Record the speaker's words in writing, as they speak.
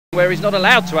where he's not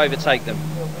allowed to overtake them.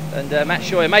 And Matt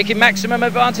Scheuer making maximum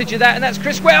advantage of that, and that's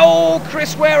Chris Ware. Oh,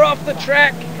 Chris Ware off the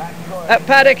track at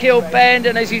Paddock Hill Bend,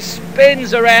 and as he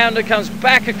spins around and comes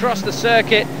back across the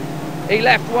circuit, he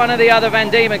left one of the other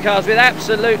Van Diemen cars with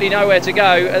absolutely nowhere to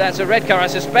go. That's a red car. I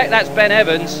suspect that's Ben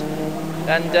Evans,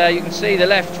 and you can see the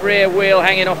left rear wheel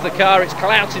hanging off the car. It's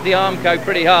clouted the Armco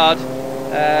pretty hard.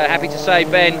 Happy to say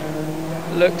Ben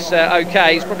looks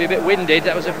okay. He's probably a bit winded.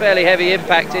 That was a fairly heavy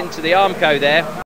impact into the Armco there.